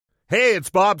Hey, it's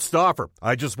Bob Stauffer.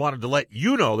 I just wanted to let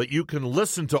you know that you can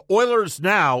listen to Oilers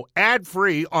Now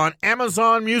ad-free on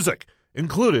Amazon Music,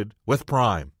 included with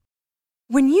Prime.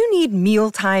 When you need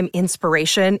mealtime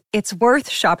inspiration, it's worth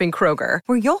shopping Kroger,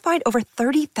 where you'll find over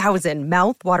 30,000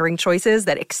 mouth-watering choices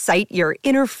that excite your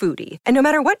inner foodie. And no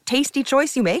matter what tasty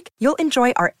choice you make, you'll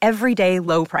enjoy our everyday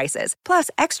low prices, plus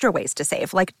extra ways to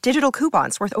save, like digital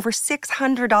coupons worth over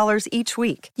 $600 each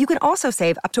week. You can also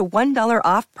save up to $1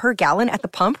 off per gallon at the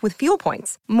pump with fuel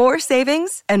points. More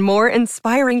savings and more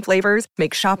inspiring flavors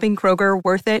make shopping Kroger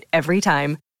worth it every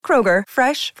time. Kroger,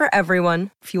 fresh for everyone.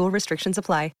 Fuel restrictions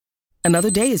apply.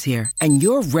 Another day is here, and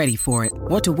you're ready for it.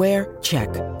 What to wear? Check.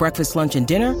 Breakfast, lunch, and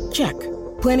dinner? Check.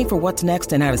 Planning for what's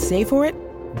next and how to save for it?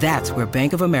 That's where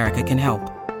Bank of America can help.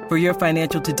 For your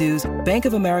financial to-dos, Bank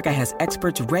of America has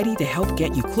experts ready to help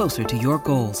get you closer to your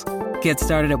goals. Get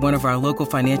started at one of our local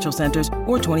financial centers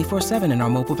or 24/7 in our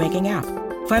mobile banking app.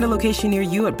 Find a location near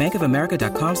you at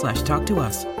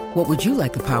bankofamerica.com/talktous. What would you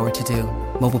like the power to do?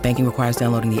 Mobile banking requires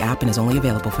downloading the app and is only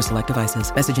available for select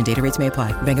devices. Message and data rates may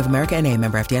apply. Bank of America N.A.,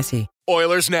 member FDIC.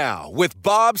 Oilers Now with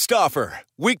Bob Stauffer.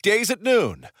 Weekdays at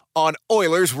noon on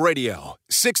Oilers Radio,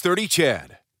 630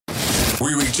 CHED.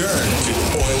 We return to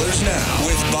Oilers Now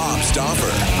with Bob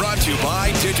Stauffer. Brought to you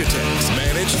by Digitex.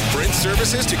 Managed print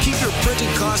services to keep your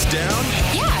printing costs down?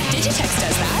 Yeah, Digitex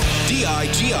does that.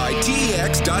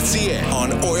 digitex.ca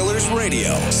on Oilers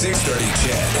Radio, 630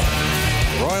 CHED.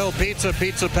 Royal Pizza,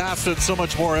 pizza, pasta, and so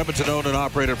much more. Edmonton owned and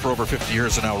operated for over 50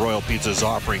 years, and now Royal Pizza is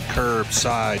offering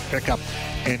curbside pickup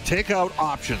and takeout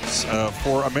options.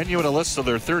 For a menu and a list of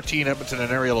their 13 Edmonton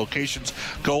and area locations,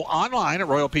 go online at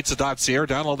royalpizza.ca or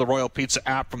download the Royal Pizza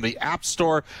app from the App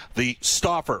Store. The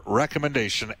Stauffer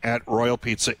recommendation at Royal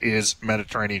Pizza is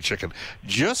Mediterranean chicken.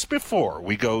 Just before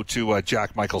we go to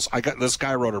Jack Michaels, this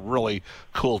guy wrote a really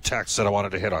cool text that I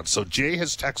wanted to hit on. So Jay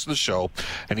has texted the show,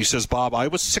 and he says, Bob, I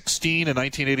was 16 in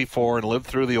 1984 and lived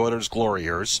through the Oilers' glory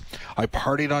years. I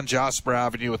partied on Jasper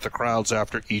Avenue with the crowds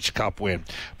after each cup win.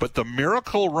 But the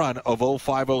miracle run of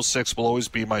 05-06 will always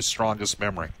be my strongest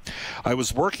memory. I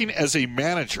was working as a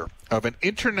manager of an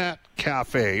internet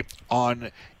cafe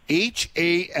on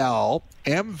HAL-MV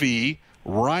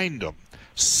Rindom,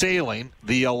 sailing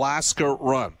the Alaska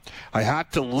Run. I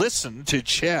had to listen to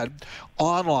CHED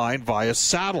online via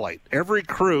satellite. Every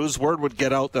cruise, word would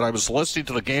get out that I was listening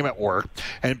to the game at work,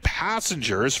 and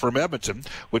passengers from Edmonton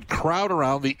would crowd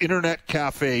around the internet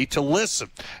cafe to listen.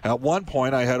 At one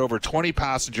point, I had over 20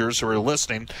 passengers who were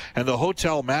listening, and the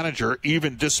hotel manager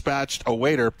even dispatched a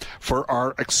waiter for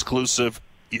our exclusive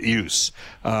use.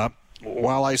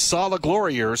 While I saw the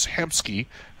glory years, Hemsky,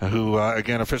 who,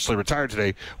 again, officially retired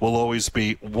today, will always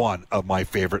be one of my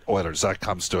favorite Oilers. That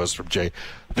comes to us from Jay.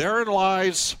 Therein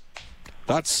lies...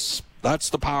 That's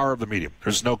the power of the medium.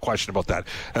 There's no question about that.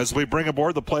 As we bring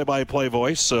aboard the play-by-play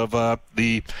voice of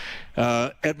the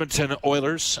Edmonton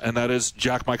Oilers, and that is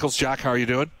Jack Michaels. Jack, how are you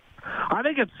doing? I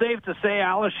think it's safe to say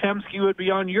Ales Hemsky would be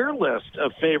on your list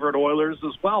of favorite Oilers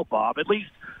as well, Bob. At least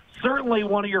certainly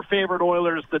one of your favorite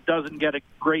Oilers that doesn't get a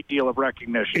great deal of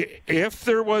recognition. If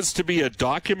there was to be a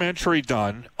documentary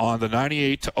done on the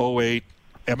 98-08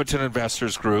 Edmonton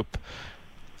Investors Group,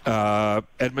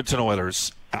 Edmonton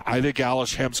Oilers, I think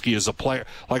Ales Hemsky is a player.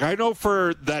 Like, I know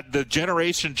for that the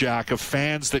generation, Jack, of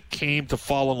fans that came to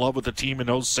fall in love with the team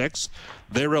in 06,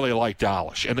 they really liked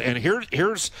Ales. And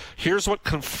here's what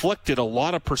conflicted a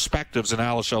lot of perspectives in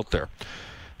Ales out there.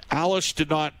 Ales did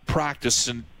not practice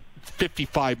in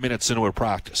 55 minutes into a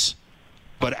practice,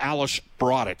 but Ales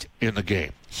brought it in the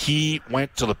game. He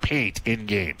went to the paint in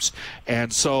games.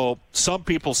 And so some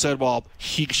people said, well,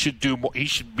 he should do more, he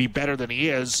should be better than he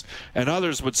is. And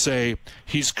others would say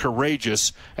he's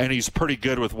courageous and he's pretty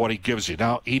good with what he gives you.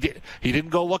 Now, he didn't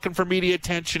go looking for media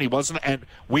attention. He wasn't, and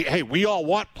we all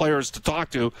want players to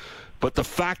talk to, but the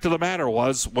fact of the matter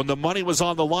was, when the money was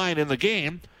on the line in the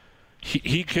game,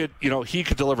 he could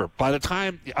deliver. By the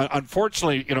time,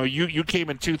 unfortunately, you came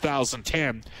in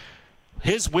 2010.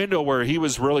 His window where he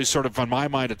was really sort of, on my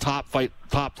mind, a top flight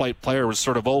player was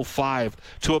sort of 05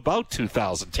 to about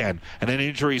 2010, and then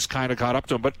injuries kind of caught up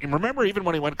to him. But remember, even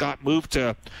when he got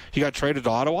traded to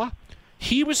Ottawa,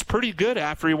 he was pretty good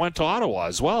after he went to Ottawa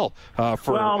as well.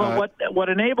 What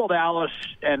enabled Ales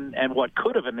and what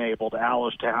could have enabled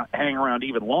Ales to hang around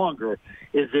even longer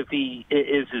is his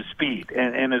speed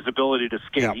and his ability to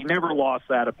skate. Yeah. He never lost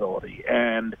that ability.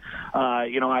 And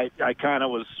I kind of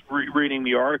was reading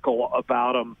the article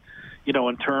about him.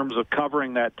 in terms of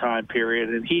covering that time period.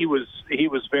 And he was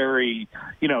very,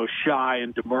 shy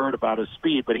and demurred about his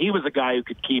speed, but he was a guy who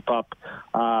could keep up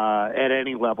at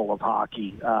any level of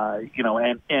hockey,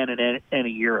 and in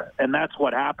any era. And that's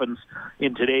what happens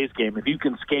in today's game. If you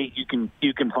can skate,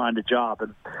 you can find a job.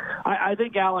 And I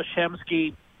think Ales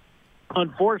Hemsky,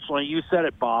 unfortunately, you said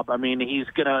it, Bob. I mean, he's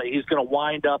gonna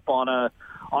wind up on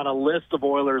a list of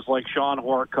Oilers like Sean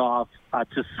Horkoff,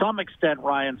 to some extent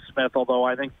Ryan Smith, although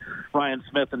I think Ryan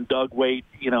Smith and Doug Weight,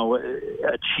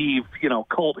 achieve,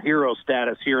 cult hero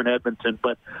status here in Edmonton.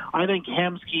 But I think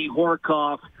Hemsky,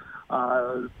 Horkoff,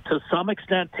 to some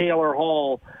extent Taylor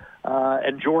Hall,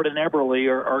 and Jordan Eberle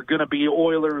are going to be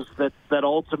Oilers that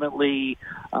ultimately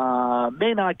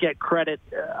may not get credit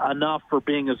enough for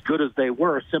being as good as they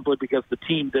were, simply because the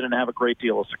team didn't have a great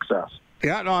deal of success.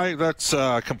 Yeah, no, that's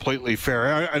completely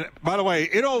fair. By the way,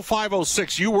 in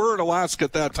 05-06, you were in Alaska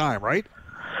at that time, right?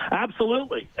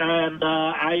 Absolutely. And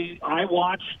I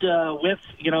watched with,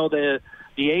 the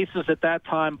Aces at that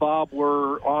time, Bob,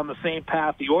 were on the same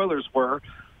path the Oilers were,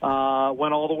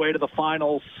 went all the way to the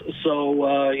finals.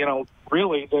 So,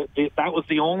 really, that was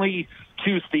the only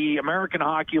two. The American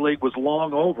Hockey League was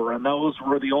long over, and those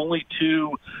were the only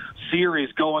two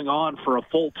series going on for a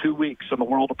full 2 weeks in the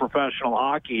world of professional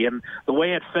hockey. And the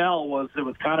way it fell was it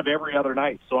was kind of every other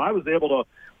night. So I was able to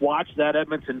watch that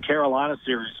Edmonton-Carolina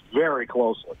series very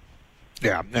closely.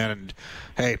 Yeah, and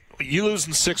hey, you lose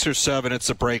in 6 or 7, it's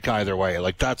a break either way.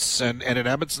 Like that's and in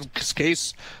Edmonton's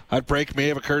case, that break may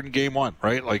have occurred in Game 1,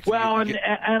 right? Like and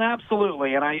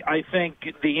absolutely, and I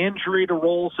think the injury to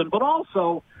Rolson, but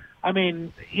also, I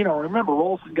mean, remember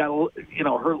Rolson got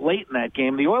hurt late in that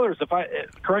game. The Oilers,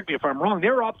 correct me if I'm wrong, they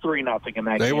were up 3-0 in that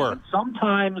game. They were. And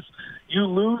sometimes you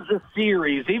lose a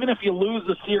series, even if you lose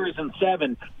the series in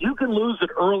 7, you can lose it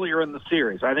earlier in the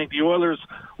series. I think the Oilers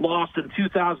lost in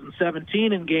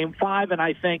 2017 in Game 5, and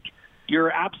I think you're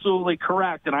absolutely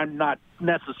correct, and I'm not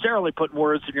necessarily putting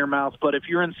words in your mouth, but if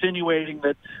you're insinuating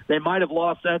that they might have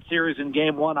lost that series in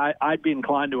Game 1, I'd be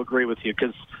inclined to agree with you,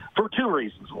 because for two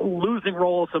reasons: losing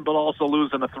Rolson, but also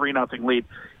losing a 3-0 lead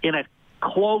in a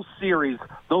close series.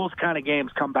 Those kind of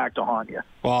games come back to haunt you.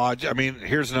 Well, I mean,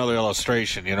 here's another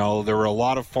illustration. There were a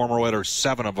lot of former Oilers,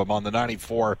 7 of them on the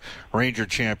 94 Ranger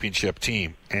championship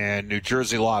team, and New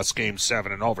Jersey lost Game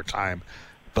 7 in overtime,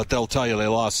 but they'll tell you they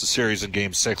lost the series in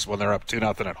Game 6 when they're up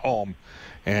 2-0 at home.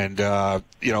 And,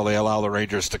 they allow the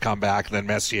Rangers to come back, and then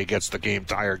Messier gets the game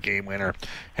winner.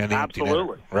 And the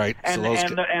absolutely. Right. And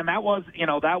that was,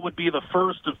 that would be the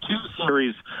first of 2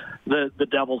 series the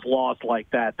Devils lost like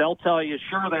that. They'll tell you,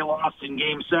 sure, they lost in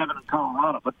Game 7 in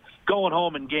Colorado, but going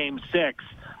home in Game 6,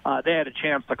 they had a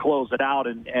chance to close it out.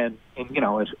 And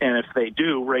if they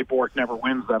do, Ray Bourque never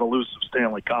wins that elusive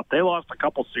Stanley Cup. They lost a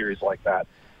couple series like that.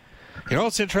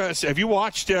 It's interesting. Have you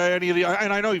watched any of the?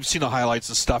 And I know you've seen the highlights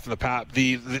and stuff in the past.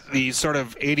 The sort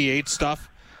of '88 stuff.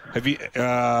 Have you?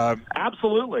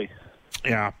 Absolutely.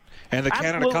 Yeah. And the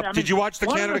Canada Cup. I mean, did you watch the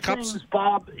Canada Cups,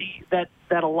 Bob? That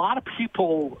a lot of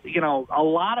people,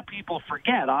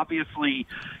 forget. Obviously,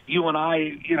 you and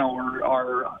I,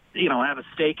 are have a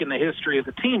stake in the history of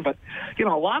the team. But a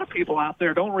lot of people out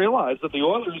there don't realize that the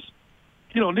Oilers,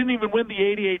 didn't even win the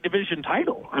 '88 division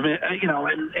title. I mean,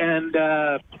 and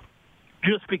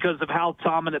just because of how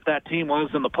dominant that team was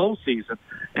in the postseason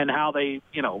and how they,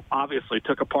 obviously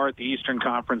took apart the Eastern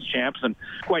Conference champs and,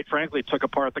 quite frankly, took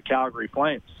apart the Calgary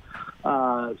Flames.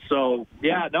 I've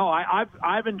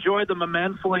enjoyed them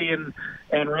immensely, and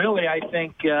really I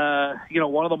think,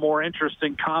 one of the more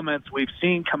interesting comments we've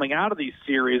seen coming out of these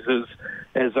series is,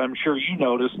 as I'm sure you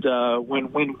noticed,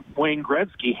 when Wayne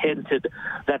Gretzky hinted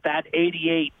that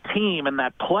 88 team and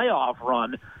that playoff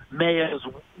run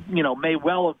may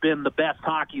well have been the best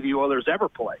hockey the Oilers ever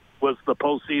played, was the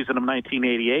postseason of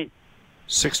 1988.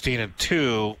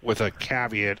 16-2 with a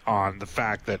caveat on the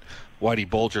fact that Whitey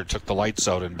Bulger took the lights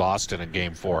out in Boston in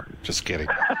Game 4. Just kidding.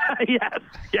 Yes,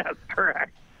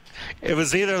 correct. It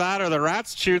was either that or the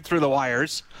rats chewed through the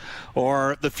wires,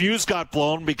 or the fuse got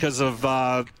blown because of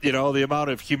the amount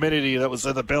of humidity that was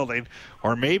in the building,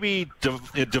 or maybe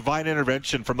divine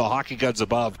intervention from the hockey gods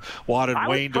above wanted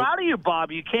Wayne to... I was proud of you,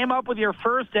 Bob. You came up with your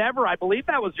first ever. I believe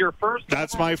that was your first.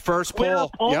 That's my first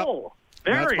poll. Yep.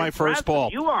 That's my first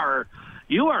poll. You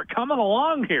are coming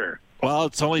along here. Well,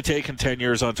 it's only taken 10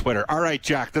 years on Twitter. All right,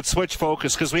 Jack, let's switch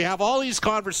focus, because we have all these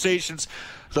conversations,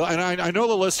 and I know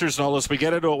the listeners know this. We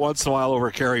get into it once in a while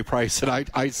over Carey Price, and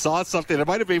I saw something. It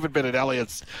might have even been in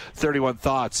Elliot's 31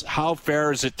 Thoughts. How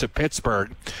fair is it to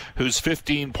Pittsburgh, who's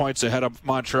 15 points ahead of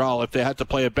Montreal, if they had to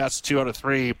play a best 2 out of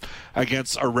 3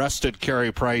 against arrested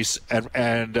Carey Price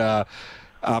and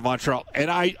Montreal.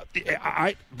 And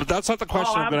but that's not the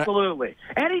question. Absolutely.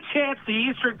 Any chance the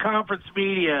Eastern Conference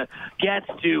media gets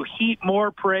to heap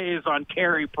more praise on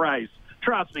Carey Price?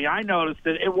 Trust me, I noticed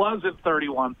it. It wasn't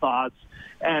 31 Thoughts,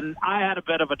 and I had a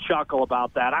bit of a chuckle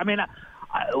about that. I mean,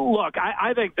 look,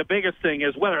 I think the biggest thing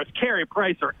is whether it's Carey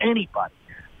Price or anybody,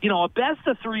 a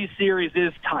best-of-3 series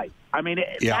is tight. I mean,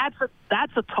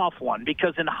 that's a tough one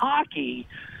because in hockey,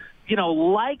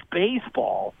 like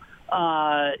baseball,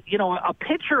 a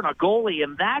pitcher and a goalie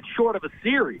in that short of a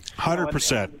series.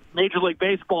 100%. Major League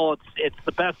Baseball, it's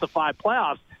the best-of-5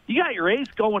 playoffs. You got your ace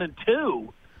going in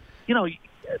 2.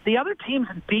 The other team's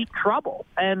in deep trouble.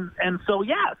 And so,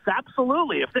 yes,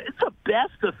 absolutely. If it's a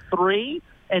best-of-3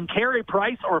 and Carey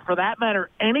Price, or for that matter,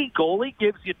 any goalie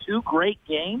gives you 2 great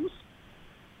games,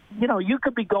 you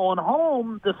could be going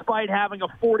home despite having a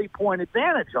 40-point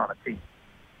advantage on a team.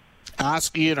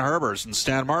 Ask Ian Herbers and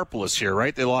Stan Marpolis here,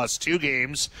 right? They lost 2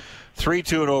 games,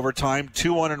 3-2 in overtime,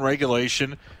 2-1 in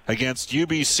regulation against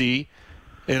UBC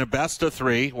in a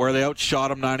best-of-3 where they outshot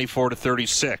them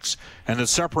 94-36. And the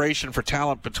separation for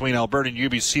talent between Alberta and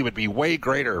UBC would be way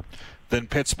greater than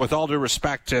with all due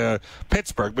respect to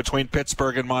Pittsburgh, between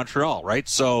Pittsburgh and Montreal, right?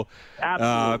 So,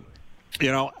 absolutely.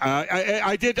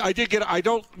 I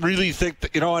don't really think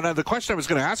that, and the question I was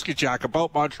going to ask you, Jack,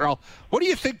 about Montreal, what do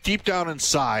you think deep down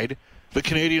inside the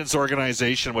Canadiens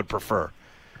organization would prefer?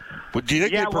 Do you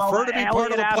think they prefer to be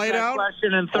part of the play-down or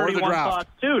the draft? Thoughts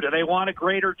too. Do they want a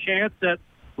greater chance at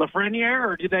Lafreniere,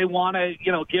 or do they want to,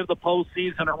 give the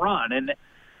postseason a run? And,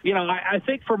 I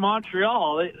think for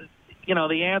Montreal,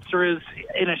 the answer is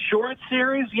in a short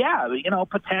series,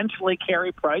 potentially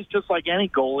Carey Price, just like any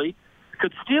goalie,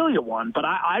 could steal you one. But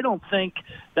I don't think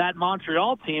that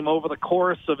Montreal team over the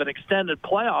course of an extended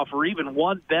playoff or even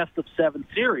one best-of-7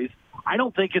 series, I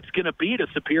don't think it's going to beat a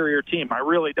superior team. I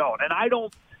really don't. And I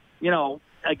don't,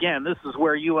 again, this is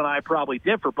where you and I probably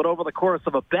differ, but over the course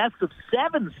of a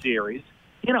best-of-7 series,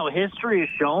 history has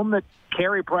shown that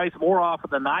Carey Price more often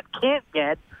than not can't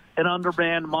get an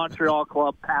undermanned Montreal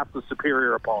club past the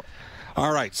superior opponent.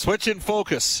 All right, switch in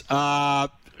focus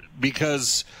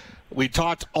because we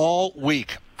talked all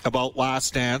week about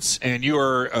Last Dance, and you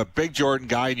are a big Jordan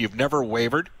guy, and you've never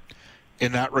wavered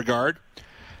in that regard.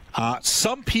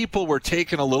 Some people were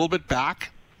taken a little bit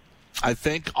back, I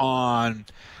think, on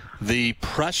the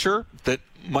pressure that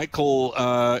Michael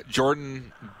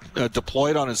Jordan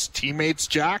deployed on his teammates,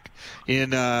 Jack,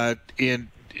 in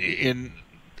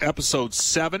episode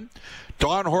 7.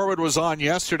 Don Horwood was on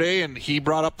yesterday, and he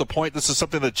brought up the point. This is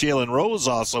something that Jalen Rose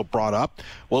also brought up.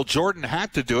 Well, Jordan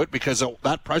had to do it because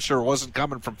that pressure wasn't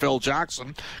coming from Phil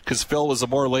Jackson, because Phil was a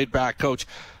more laid-back coach.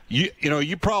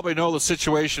 You probably know the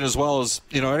situation as well as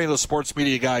any of the sports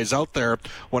media guys out there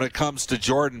when it comes to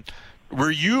Jordan. Were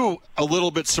you a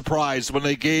little bit surprised when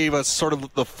they gave us sort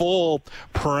of the full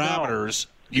parameters?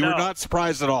 You were not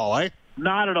surprised at all, eh?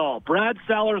 Not at all. Brad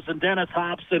Sellers and Dennis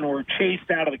Hobson were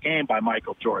chased out of the game by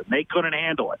Michael Jordan. They couldn't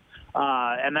handle it.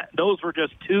 And those were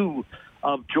just 2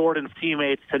 of Jordan's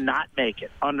teammates to not make it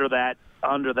under that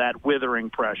withering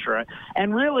pressure.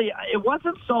 And really, it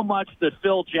wasn't so much that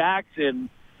Phil Jackson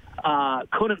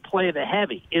couldn't play the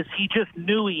heavy, is he just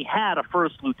knew he had a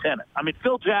first lieutenant. I mean,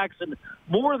 Phil Jackson,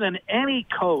 more than any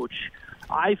coach,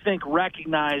 I think,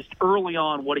 recognized early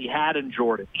on what he had in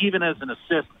Jordan, even as an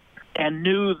assistant, and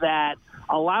knew that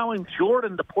allowing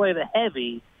Jordan to play the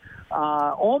heavy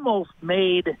almost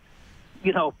made,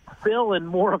 Phil in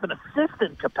more of an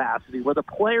assistant capacity, where the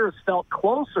players felt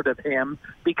closer to him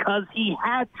because he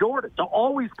had Jordan to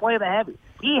always play the heavy.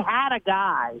 He had a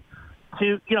guy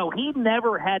to, he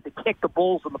never had to kick the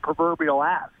Bulls in the proverbial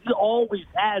ass. He always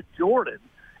had Jordan,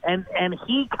 and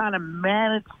he kind of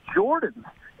managed Jordan's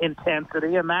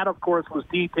intensity, and that, of course, was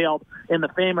detailed in the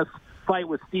famous fight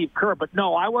with Steve Kerr. But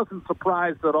no, I wasn't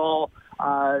surprised at all.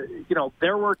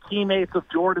 There were teammates of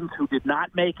Jordan's who did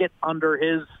not make it under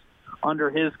his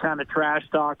kind of trash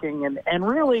talking, and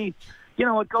really,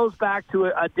 it goes back to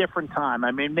a different time.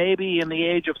 I mean, maybe in the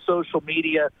age of social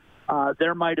media,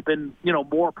 there might have been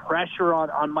more pressure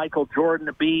on Michael Jordan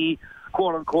to be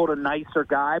quote unquote a nicer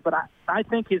guy. But I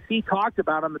think as he talked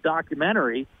about in the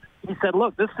documentary, he said,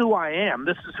 "Look, this is who I am.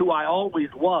 This is who I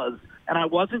always was." And I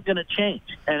wasn't going to change.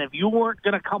 And if you weren't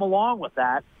going to come along with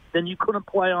that, then you couldn't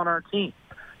play on our team.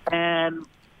 And,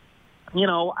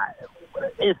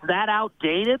 is that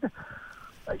outdated?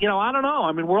 I don't know.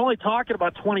 I mean, we're only talking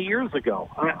about 20 years ago.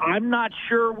 I'm not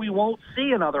sure we won't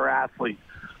see another athlete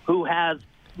who has,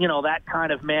 that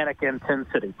kind of manic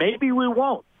intensity. Maybe we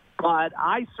won't. But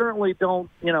I certainly don't,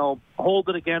 hold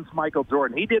it against Michael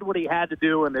Jordan. He did what he had to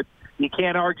do, and it you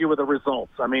can't argue with the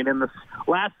results. I mean, in the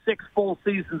last 6 full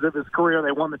seasons of his career,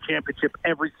 they won the championship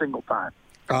every single time.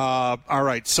 All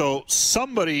right, so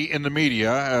somebody in the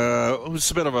media, who's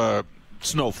a bit of a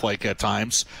snowflake at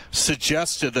times,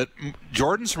 suggested that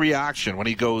Jordan's reaction when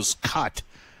he goes cut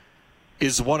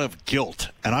is one of guilt.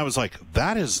 And I was like,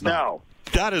 that is not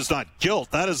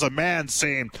guilt. That is a man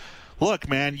saying, look,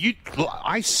 man,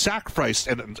 I sacrificed,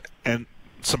 and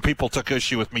some people took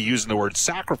issue with me using the word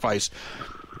sacrifice,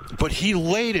 but he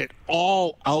laid it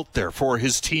all out there for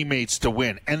his teammates to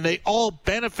win, and they all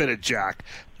benefited, Jack.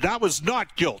 That was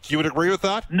not guilt. You would agree with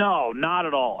that? No, not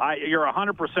at all. You're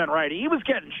 100% right. He was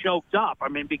getting choked up,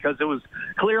 because it was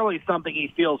clearly something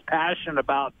he feels passionate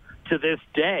about to this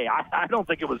day. I don't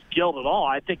think it was guilt at all.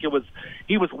 I think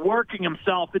he was working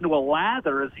himself into a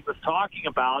lather as he was talking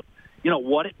about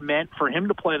what it meant for him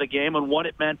to play the game and what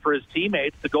it meant for his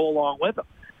teammates to go along with him.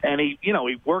 And he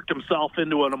worked himself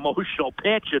into an emotional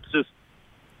pitch. It's just,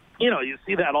 you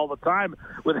see that all the time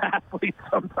with athletes.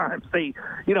 Sometimes they,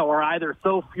 are either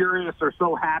so furious or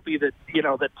so happy that,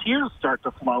 that tears start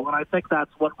to flow. And I think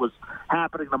that's what was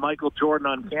happening to Michael Jordan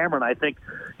on camera. And I think,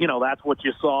 that's what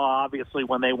you saw, obviously,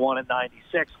 when they won in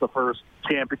 '96, the first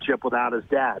championship without his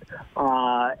dad.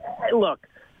 Look,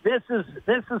 this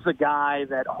is a guy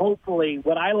that hopefully,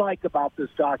 what I like about this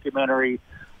documentary,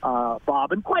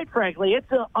 Bob, and quite frankly,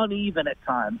 it's uneven at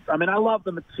times. I love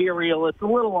the material. It's a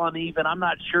little uneven. I'm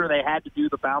not sure they had to do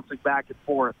the bouncing back and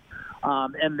forth.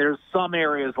 And there's some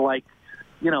areas like,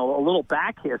 a little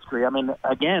back history.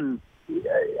 Again,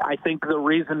 I think the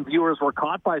reason viewers were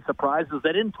caught by surprise is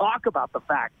they didn't talk about the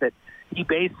fact that he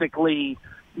basically,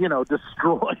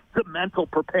 destroyed the mental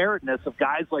preparedness of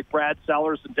guys like Brad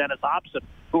Sellers and Dennis Hobson,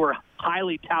 who are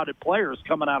highly touted players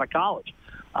coming out of college.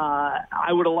 I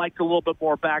would have liked a little bit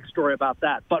more backstory about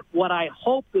that. But what I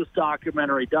hope this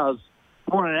documentary does,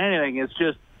 more than anything, is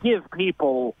just give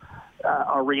people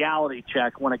a reality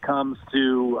check when it comes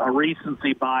to a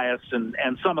recency bias and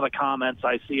some of the comments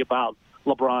I see about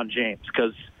LeBron James,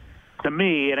 because to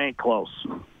me, it ain't close.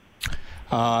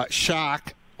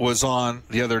 Shaq was on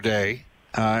the other day,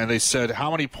 and they said, how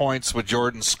many points would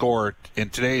Jordan score in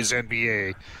today's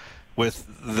NBA with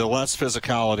the less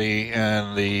physicality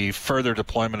and the further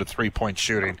deployment of three-point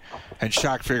shooting? And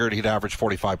Shaq figured he'd average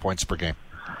 45 points per game.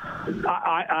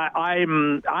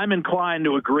 I'm inclined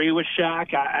to agree with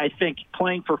Shaq. I think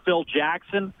playing for Phil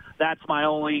Jackson, that's my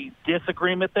only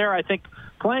disagreement there. I think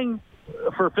playing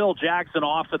for Phil Jackson,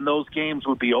 often those games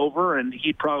would be over and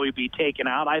he'd probably be taken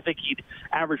out. I think he'd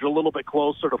average a little bit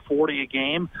closer to 40 a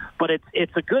game. But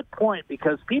it's a good point,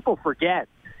 because people forget,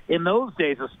 in those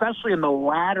days, especially in the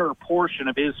latter portion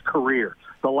of his career,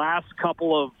 the last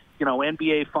couple of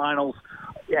NBA finals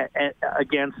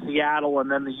against Seattle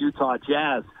and then the Utah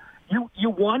Jazz, you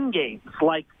won games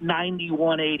like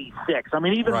 91-86.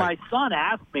 Even right. My son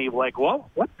asked me, well,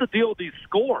 what's the deal with these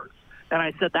scores? And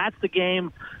I said, that's the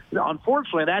game.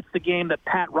 Unfortunately, that's the game that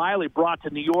Pat Riley brought to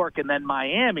New York and then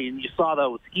Miami. And you saw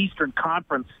those Eastern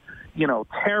Conference,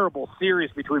 terrible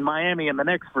series between Miami and the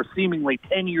Knicks for seemingly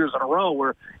 10 years in a row,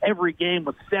 where every game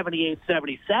was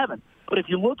 78-77. But if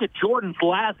you look at Jordan's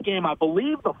last game, I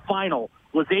believe the final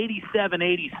was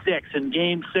 87-86 in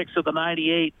Game 6 of the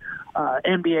 98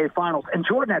 NBA Finals, and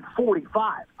Jordan had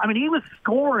 45. He was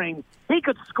scoring. He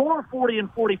could score 40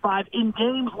 and 45 in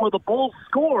games where the Bulls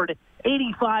scored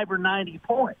 85 or 90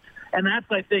 points. And that's,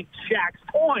 I think, Shaq's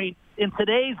point in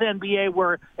today's NBA,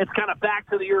 where it's kind of back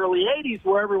to the early 80s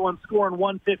where everyone's scoring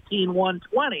 115,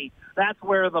 120. That's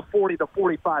where the 40 to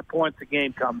 45 points a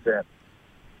game comes in.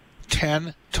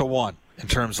 10-1 in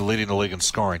terms of leading the league in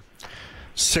scoring.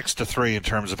 6-3 in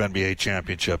terms of NBA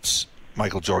championships.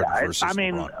 Michael Jordan versus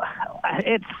LeBron.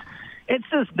 It's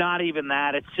just not even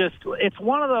that. It's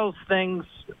one of those things,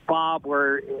 Bob,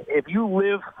 where if you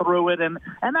live through it, and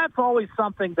that's always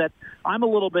something that I'm a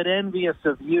little bit envious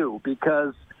of you,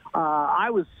 because I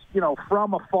was,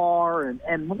 from afar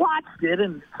and watched it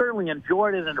and certainly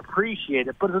enjoyed it and appreciated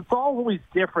it. But it's always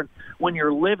different when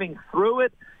you're living through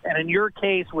it. And in your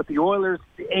case, with the Oilers,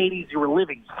 the 80s, you were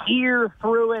living here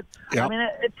through it. Yep.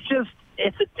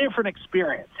 It's a different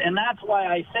experience. And that's why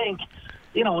I think,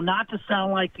 not to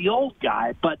sound like the old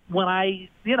guy, but when I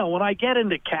get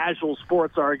into casual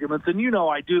sports arguments, and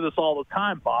I do this all the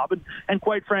time, Bob, and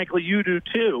quite frankly, you do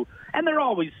too, and they're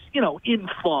always, in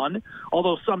fun,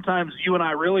 although sometimes you and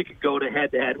I really could go to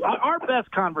head-to-head. Our best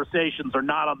conversations are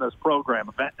not on this program,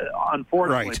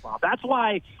 unfortunately, right. Bob. That's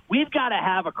why we've got to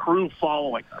have a crew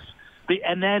following us,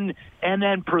 and then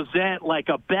present like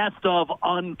a best of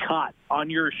uncut on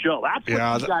your show. That's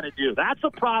what you got to do. That's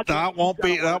a project. That won't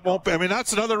be. I mean,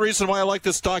 that's another reason why I like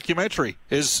this documentary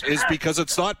is because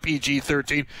it's not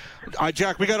PG-13.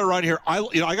 Jack, we got to run here. I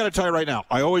got to tell you right now,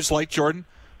 I always liked Jordan.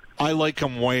 I like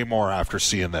him way more after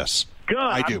seeing this. Good.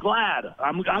 I do. I'm glad.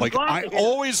 I'm glad. I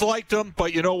always liked him,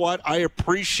 but you know what? I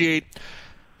appreciate.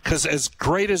 Because as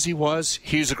great as he was,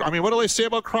 what do they say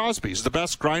about Crosby? He's the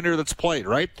best grinder that's played,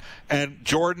 right? And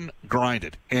Jordan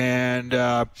grinded. And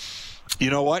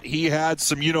you know what? He had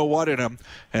some you-know-what in him.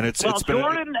 And it's been...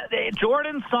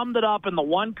 Jordan summed it up in the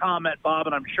one comment, Bob,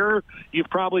 and I'm sure you've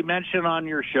probably mentioned on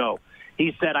your show.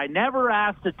 He said, I never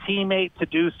asked a teammate to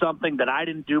do something that I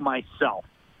didn't do myself.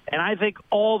 And I think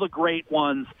all the great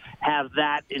ones have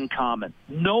that in common.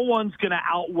 No one's going to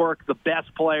outwork the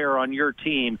best player on your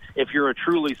team if you're a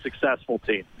truly successful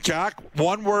team. Jack,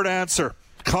 one-word answer.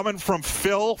 Coming from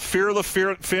Phil, Fear the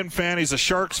Finn fan. He's a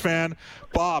Sharks fan.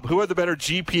 Bob, who had the better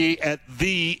GPA at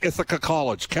the Ithaca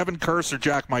College? Kevin Kurse or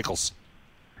Jack Michaels?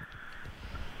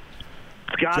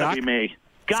 It's got to be me.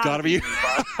 It's got to be you.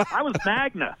 I was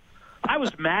Magna.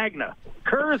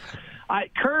 Kurse,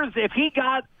 if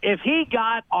he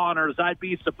got honors, I'd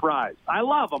be surprised. I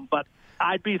love him, but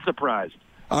I'd be surprised.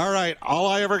 All right. All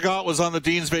I ever got was on the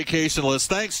Dean's vacation list.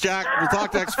 Thanks, Jack. We'll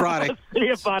talk next Friday. See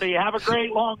you, buddy. Have a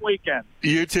great long weekend.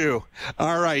 You too.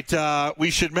 All right.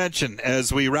 We should mention,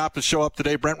 as we wrap the show up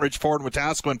today, Brentridge Ford and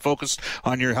Wetaskiwin focused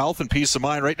on your health and peace of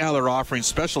mind. Right now, they're offering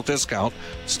special discount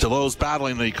to those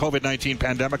battling the COVID-19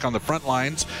 pandemic on the front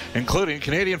lines, including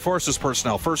Canadian Forces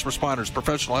personnel, first responders,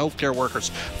 professional healthcare workers,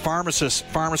 pharmacists,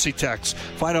 pharmacy techs.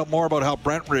 Find out more about how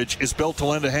Brentridge is built to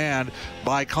lend a hand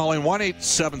by calling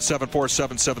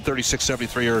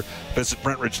 1-877-477-3673 or visit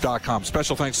Brentridge.com.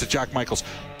 Special thanks to Jack Michaels,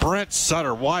 Brent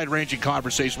Sutter, wide-ranging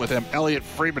conversation with him, Elliot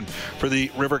Friedman for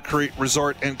the River Cree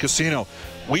Resort and Casino.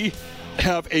 We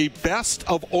have a best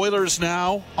of Oilers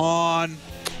Now on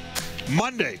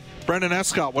Monday. Brendan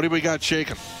Escott, what do we got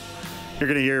shaking? You're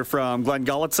going to hear from Glenn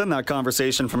Gulletson, that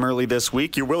conversation from early this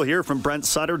week. You will hear from Brent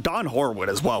Sutter, Don Horwood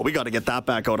as well. We got to get that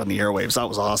back out on the airwaves. That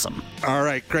was awesome. All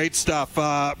right, great stuff.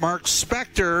 Mark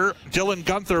Spector, Dylan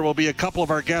Gunther will be a couple of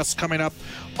our guests coming up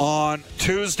on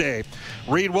Tuesday.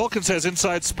 Reed Wilkins has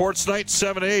Inside Sports Night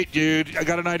 7 to 8. Dude, I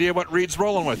got an idea what Reed's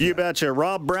rolling with. You betcha.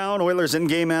 Rob Brown, Oilers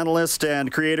in-game analyst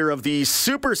and creator of the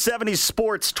Super 70s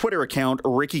Sports Twitter account,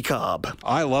 Ricky Cobb.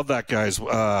 I love that guy's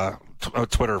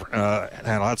Twitter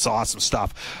handle. That's awesome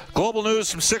stuff. Global News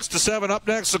from 6 to 7. Up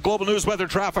next, the Global News weather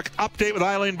traffic update with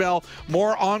Eileen Bell.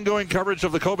 More ongoing coverage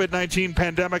of the COVID-19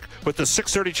 pandemic with the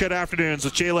 6:30 CHED Afternoons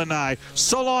with Jaylen Nye.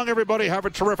 So long, everybody. Have a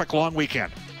terrific long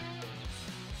weekend.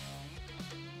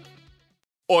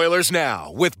 Oilers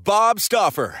Now with Bob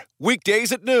Stauffer.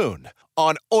 Weekdays at noon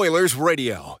on Oilers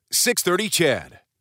Radio, 630 CHED.